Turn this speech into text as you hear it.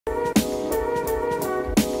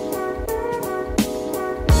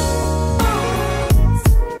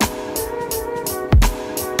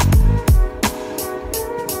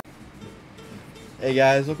Hey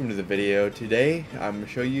guys, welcome to the video. Today I'm going to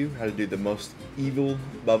show you how to do the most evil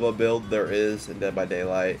Bubba build there is in Dead by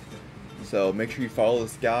Daylight. So make sure you follow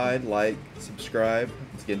this guide, like, subscribe.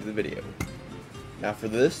 Let's get into the video. Now for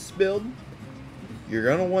this build, you're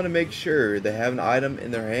going to want to make sure they have an item in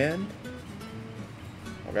their hand.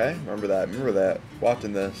 Okay, remember that,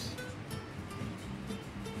 watching this.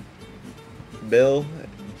 Bill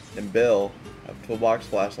and Bill have a toolbox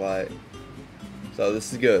flashlight. So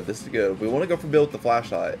this is good, We want to go for Bill with the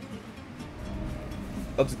flashlight.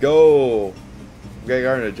 Let's go! Grey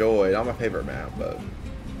Garden of Joy, not my favorite map, but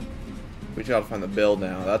we just gotta find the Bill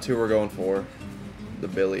now. That's who we're going for. The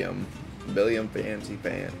Billiam. Billiam Fancy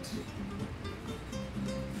Pants.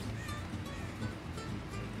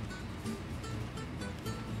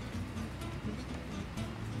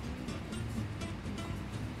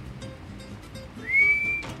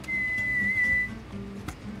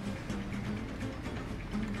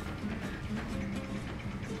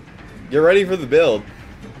 Get ready for the build.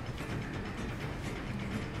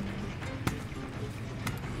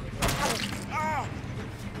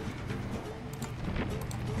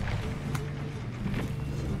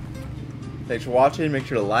 Thanks for watching. Make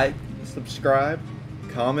sure to like, subscribe,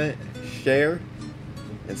 comment, share,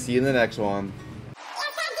 and see you in the next one.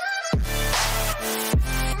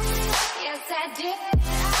 Yes, I did.